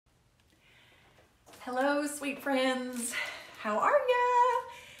Hello, sweet friends. How are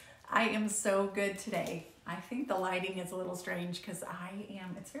ya? I am so good today. I think the lighting is a little strange because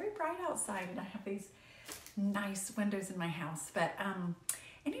it's very bright outside and I have these nice windows in my house. But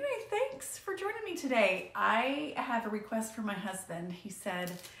anyway, thanks for joining me today. I have a request from my husband. He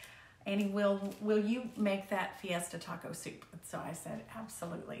said, Annie, will you make that Fiesta Taco Soup? So I said,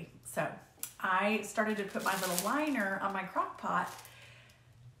 absolutely. So I started to put my little liner on my crock pot,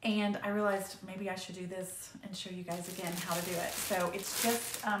 and I realized maybe I should do this and show you guys again how to do it. So it's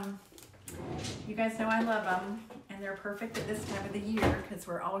just, you guys know I love them, and they're perfect at this time of the year because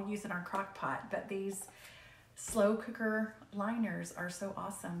we're all using our crock pot. But these slow cooker liners are so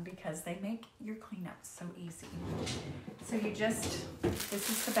awesome because they make your cleanup so easy. So you just, this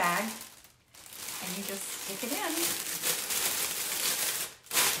is the bag, and you just stick it in.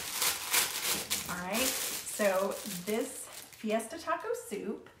 All right, so this Fiesta Taco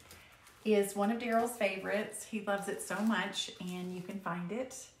Soup is one of Darryl's favorites. He loves it so much, and you can find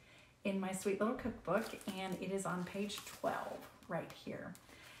it in my sweet little cookbook, and it is on page 12 right here.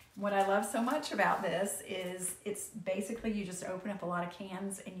 What I love so much about this is it's basically you just open up a lot of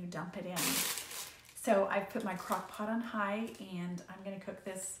cans and you dump it in. So I've put my crock pot on high, and I'm gonna cook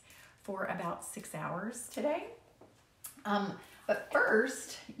this for about 6 hours today. But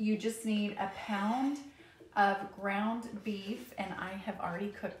first, you just need a pound of ground beef, and I have already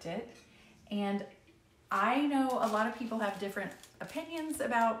cooked it. And I know a lot of people have different opinions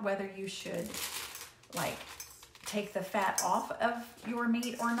about whether you should like take the fat off of your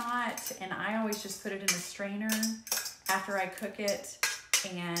meat or not. And I always just put it in a strainer after I cook it,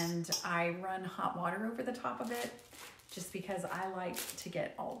 and I run hot water over the top of it just because I like to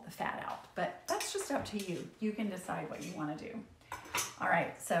get all the fat out. But that's just up to you. You can decide what you want to do. All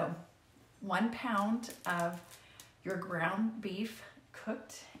right, so 1 pound of your ground beef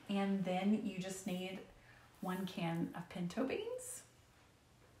cooked, and then you just need 1 can of pinto beans.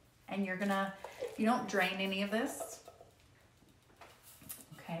 And you don't drain any of this.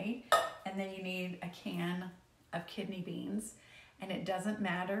 Okay, and then you need a can of kidney beans, and it doesn't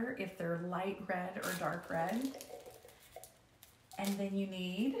matter if they're light red or dark red. And then you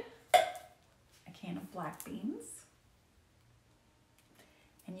need a can of black beans.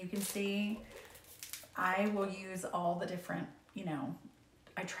 And you can see I will use all the different,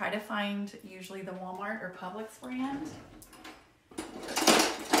 I try to find usually the Walmart or Publix brand.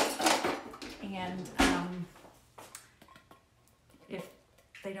 And if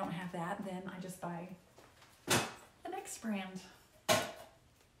they don't have that, then I just buy the next brand.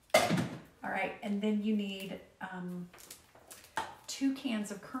 All right, and then you need 2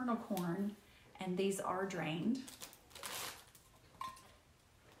 cans of kernel corn, and these are drained.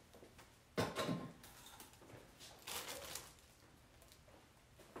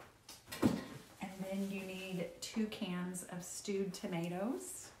 And you need 2 cans of stewed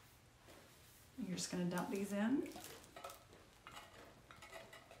tomatoes. You're just going to dump these in.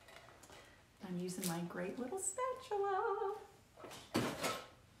 I'm using my great little spatula.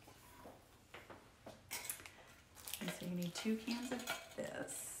 And so you need 2 cans of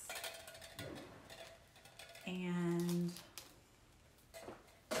this. And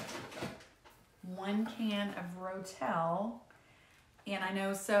 1 can of Rotel. And I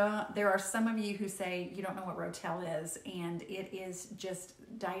know there are some of you who say you don't know what Rotel is, and it is just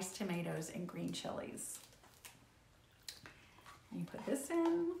diced tomatoes and green chilies. And you put this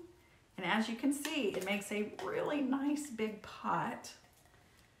in, and as you can see, it makes a really nice big pot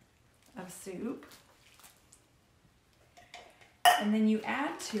of soup. And then you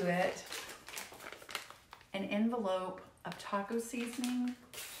add to it an envelope of taco seasoning,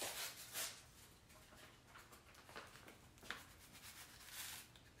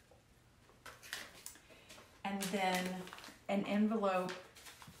 and then an envelope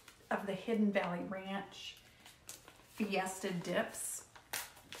of the Hidden Valley Ranch Fiesta dips.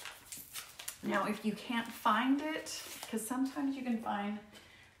 Now, if you can't find it, because sometimes you can find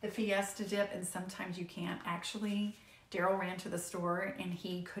the Fiesta dip and sometimes you can't. Actually, Darryl ran to the store and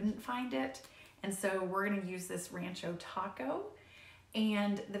he couldn't find it. And so we're gonna use this Rancho Taco.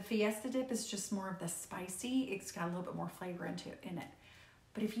 And the Fiesta dip is just more of the spicy. It's got a little bit more flavor in it.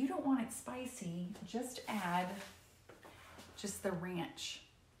 But if you don't want it spicy, just add just the ranch,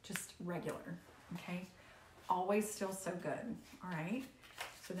 just regular, okay? Always still so good, all right?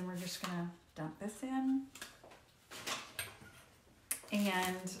 So then we're just gonna dump this in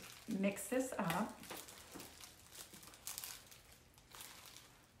and mix this up.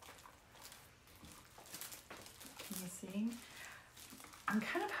 Can you see? I'm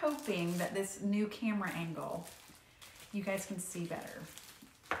kind of hoping that this new camera angle, you guys can see better.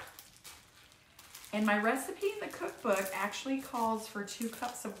 And my recipe in the cookbook actually calls for 2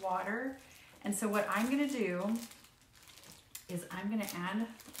 cups of water. And so what I'm gonna do is I'm gonna add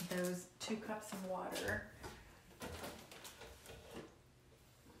those 2 cups of water.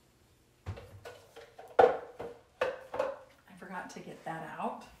 I forgot to get that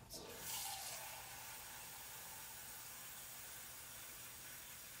out.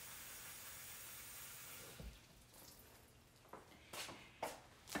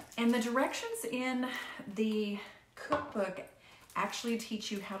 And the directions in the cookbook actually teach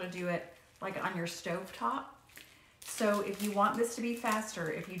you how to do it like on your stove top. So if you want this to be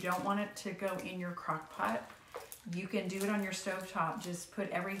faster, if you don't want it to go in your crock pot, you can do it on your stove top. Just put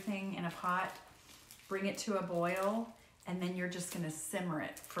everything in a pot, bring it to a boil, and then you're just gonna simmer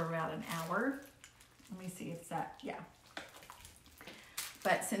it for about an hour. Let me see if that, yeah.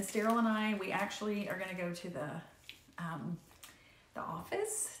 But since Darryl and I, we actually are gonna go to the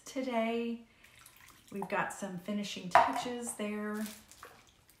office today. We've got some finishing touches there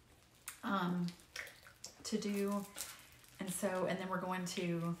to do. And then we're going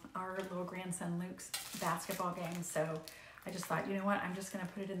to our little grandson Luke's basketball game. So I just thought, you know what? I'm just gonna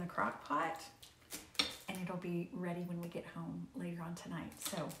put it in the crock pot and it'll be ready when we get home later on tonight.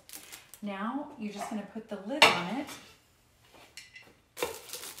 So now you're just gonna put the lid on it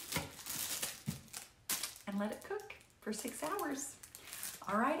and let it cook for 6 hours.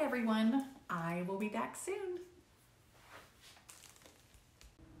 All right, everyone, I will be back soon.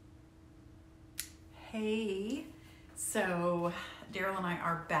 Hey, so Darryl and I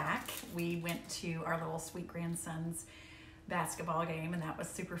are back. We went to our little sweet grandson's basketball game and that was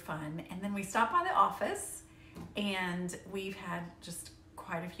super fun. And then we stopped by the office and we've had just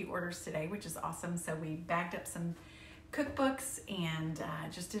quite a few orders today, which is awesome. So we bagged up some cookbooks and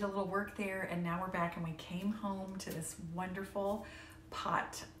just did a little work there. And now we're back and we came home to this wonderful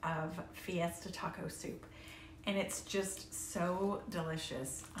pot of Fiesta Taco Soup. And it's just so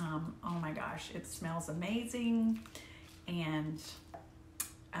delicious. Oh my gosh, it smells amazing. And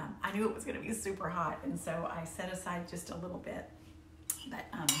I knew it was gonna be super hot. And so I set aside just a little bit. But,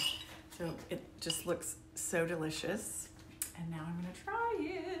 so it just looks so delicious. And now I'm gonna try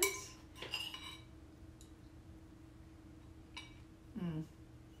it.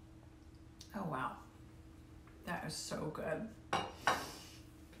 Oh wow, that is so good.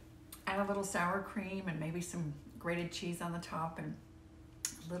 Add a little sour cream and maybe some grated cheese on the top and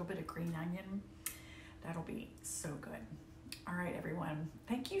a little bit of green onion. That'll be so good. All right, everyone.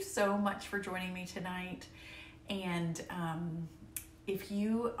 Thank you so much for joining me tonight. And if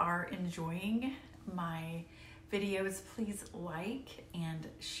you are enjoying my videos, please like and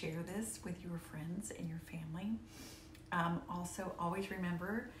share this with your friends and your family. Also, always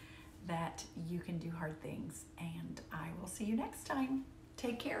remember that you can do hard things, and I will see you next time.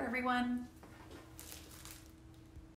 Take care, everyone.